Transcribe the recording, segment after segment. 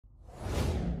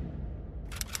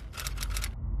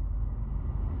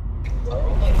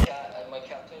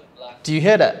Do you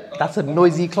hear that? That's a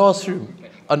noisy classroom.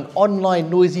 An online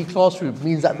noisy classroom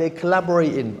means that they're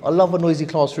collaborating. I love a noisy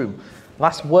classroom.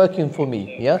 That's working for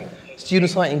me, yeah?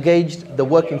 Students are engaged, they're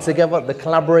working together, they're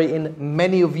collaborating.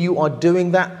 Many of you are doing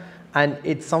that, and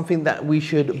it's something that we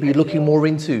should be looking more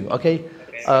into, okay?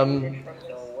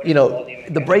 You know,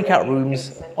 the breakout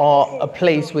rooms are a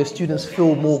place where students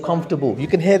feel more comfortable. You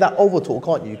can hear that over talk,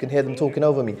 can't you? You can hear them talking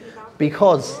over me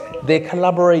because they're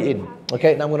collaborating.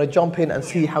 Okay, now I'm going to jump in and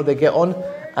see how they get on,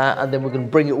 and then we're going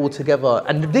to bring it all together.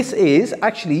 And this is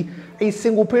actually a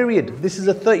single period. This is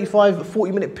a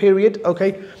 40-minute period,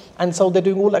 okay? And so they're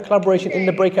doing all that collaboration in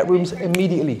the breakout rooms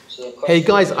immediately. Hey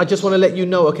guys, I just want to let you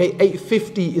know, okay,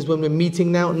 8:50 is when we're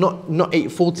meeting now, not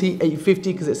 8:40, 8:50,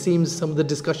 because it seems some of the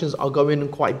discussions are going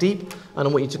quite deep, and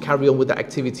I want you to carry on with that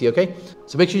activity, okay?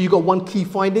 So make sure you got one key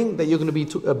finding that you're going to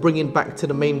be bringing back to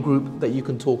the main group that you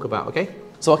can talk about, okay?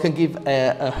 So I can give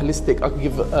I can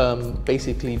give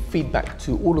basically feedback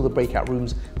to all of the breakout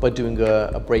rooms by doing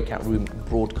a breakout room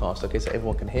broadcast, okay? So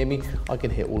everyone can hear me, I can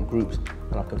hear all groups,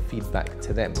 and I can feed back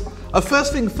to them.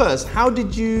 First thing first, how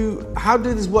did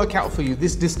this work out for you,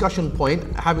 this discussion point,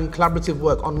 having collaborative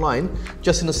work online,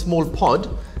 just in a small pod,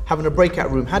 having a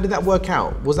breakout room, how did that work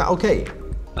out? Was that okay?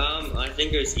 I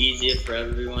think it was easier for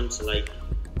everyone to like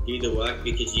do the work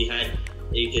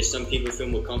because some people feel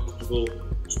more comfortable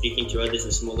speaking to others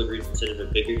in smaller groups instead of a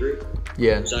bigger group.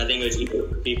 Yeah. So I think it was easier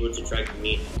for people to try to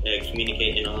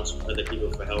communicate and ask other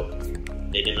people for help.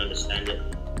 They didn't understand it.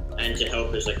 And to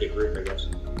help as like a group, I guess.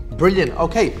 Brilliant,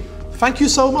 okay. Thank you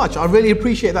so much. I really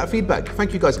appreciate that feedback.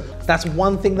 Thank you guys. That's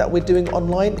one thing that we're doing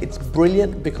online. It's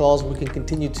brilliant because we can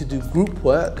continue to do group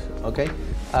work, okay,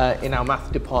 in our math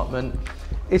department.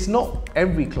 It's not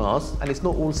every class and it's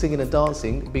not all singing and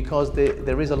dancing because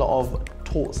there is a lot of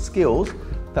taught skills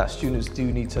that students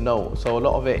do need to know. So a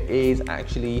lot of it is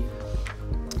actually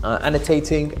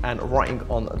annotating and writing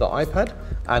on the iPad,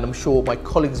 and I'm sure my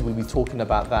colleagues will be talking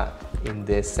about that in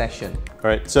their session. All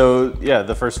right, so yeah,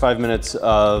 the first 5 minutes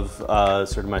of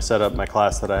sort of my setup, my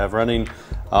class that I have running,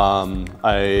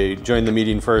 I joined the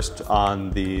meeting first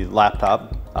on the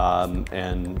laptop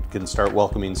and can start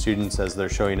welcoming students as they're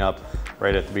showing up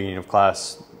right at the beginning of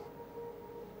class.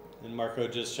 And Marco,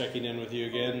 just checking in with you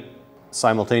again.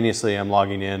 Simultaneously, I'm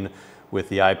logging in with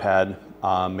the iPad,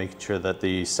 making sure that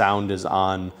the sound is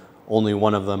on only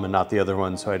one of them and not the other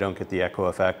one so I don't get the echo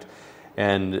effect.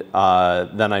 And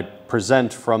then I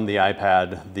present from the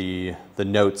iPad the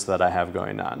notes that I have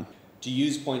going on. To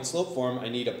use point slope form, I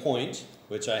need a point,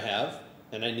 which I have,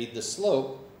 and I need the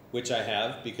slope, which I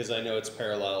have because I know it's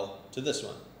parallel to this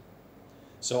one.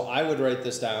 So I would write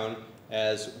this down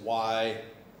as y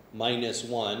minus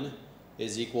 1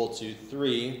 is equal to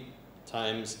 3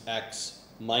 times x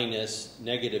minus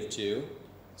negative 2,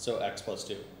 so x plus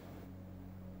 2.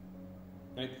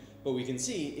 Right? But we can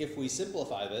see if we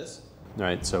simplify this,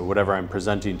 right, so whatever I'm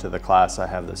presenting to the class, I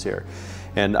have this here.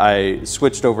 And I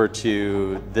switched over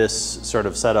to this sort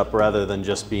of setup rather than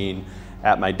just being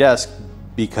at my desk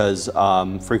because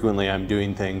frequently I'm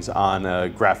doing things on a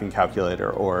graphing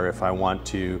calculator, or if I want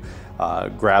to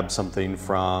grab something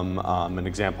from an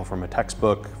example from a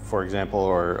textbook, for example,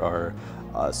 or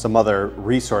some other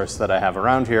resource that I have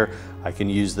around here, I can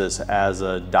use this as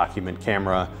a document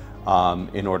camera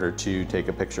in order to take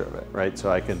a picture of it, right? So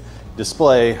I can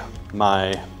display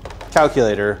my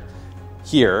calculator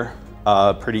here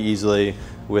pretty easily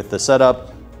with the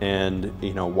setup and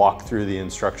walk through the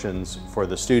instructions for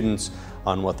the students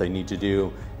on what they need to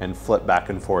do and flip back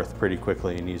and forth pretty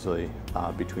quickly and easily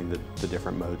between the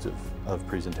different modes of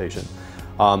presentation.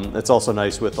 It's also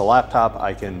nice with the laptop,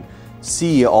 I can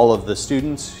see all of the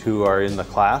students who are in the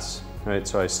class, right?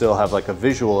 So I still have like a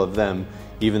visual of them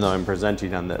even though I'm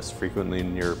presenting on this. Frequently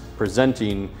when you're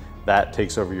presenting, that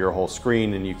takes over your whole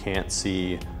screen and you can't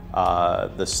see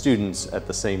the students at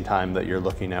the same time that you're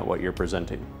looking at what you're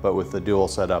presenting. But with the dual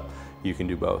setup, you can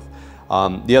do both.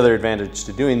 The other advantage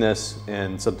to doing this,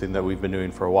 and something that we've been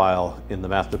doing for a while in the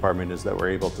math department, is that we're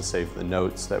able to save the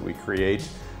notes that we create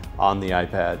on the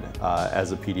iPad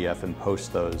as a PDF and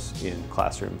post those in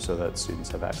classrooms so that students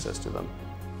have access to them.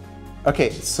 Okay,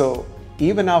 so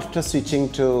even after switching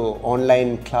to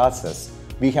online classes,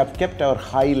 we have kept our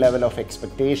high level of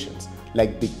expectations,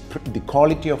 like the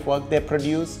quality of work they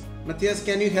produce. Matthias,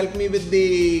 can you help me with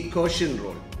the quotient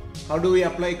rule? How do we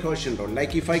apply quotient rule?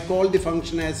 Like if I call the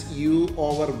function as u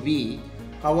over v,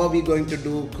 how are we going to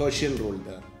do quotient rule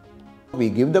there? We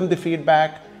give them the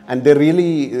feedback and they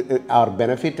really are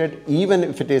benefited even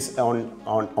if it is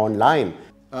online.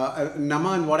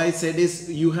 Naman, what I said is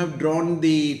you have drawn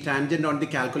the tangent on the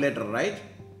calculator, right?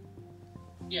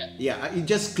 Yeah, you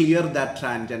just clear that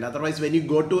tangent. Otherwise, when you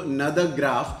go to another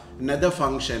graph, another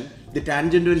function, the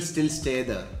tangent will still stay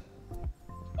there.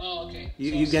 Oh, okay.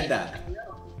 You get that?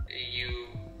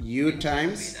 U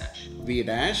times V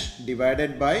dash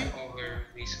divided by over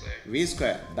V squared. V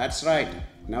square. That's right.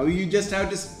 Now you just have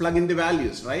to plug in the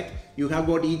values, right? You have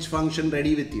got each function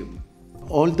ready with you.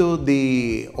 Although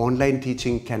the online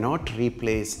teaching cannot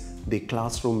replace the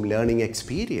classroom learning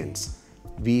experience,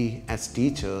 we as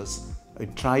teachers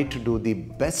try to do the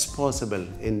best possible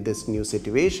in this new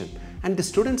situation. And the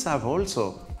students have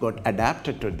also got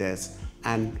adapted to this,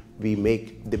 and we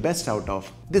make the best out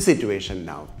of the situation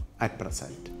now at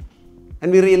present.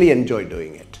 And we really enjoy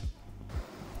doing it.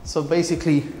 So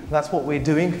basically, that's what we're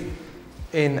doing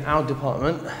in our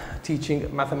department,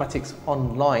 teaching mathematics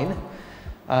online,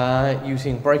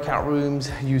 using breakout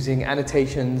rooms, using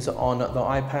annotations on the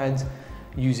iPads,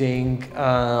 using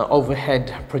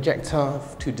overhead projector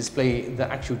to display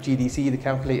the actual GDC, the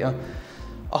calculator,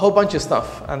 a whole bunch of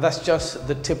stuff. And that's just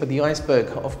the tip of the iceberg.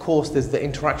 Of course, there's the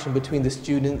interaction between the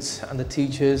students and the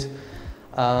teachers,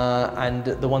 and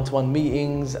the one-to-one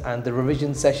meetings and the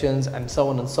revision sessions and so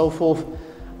on and so forth.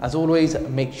 As always,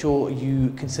 make sure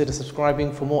you consider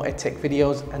subscribing for more EdTech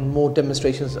videos and more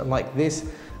demonstrations like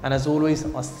this. And as always,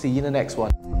 I'll see you in the next one.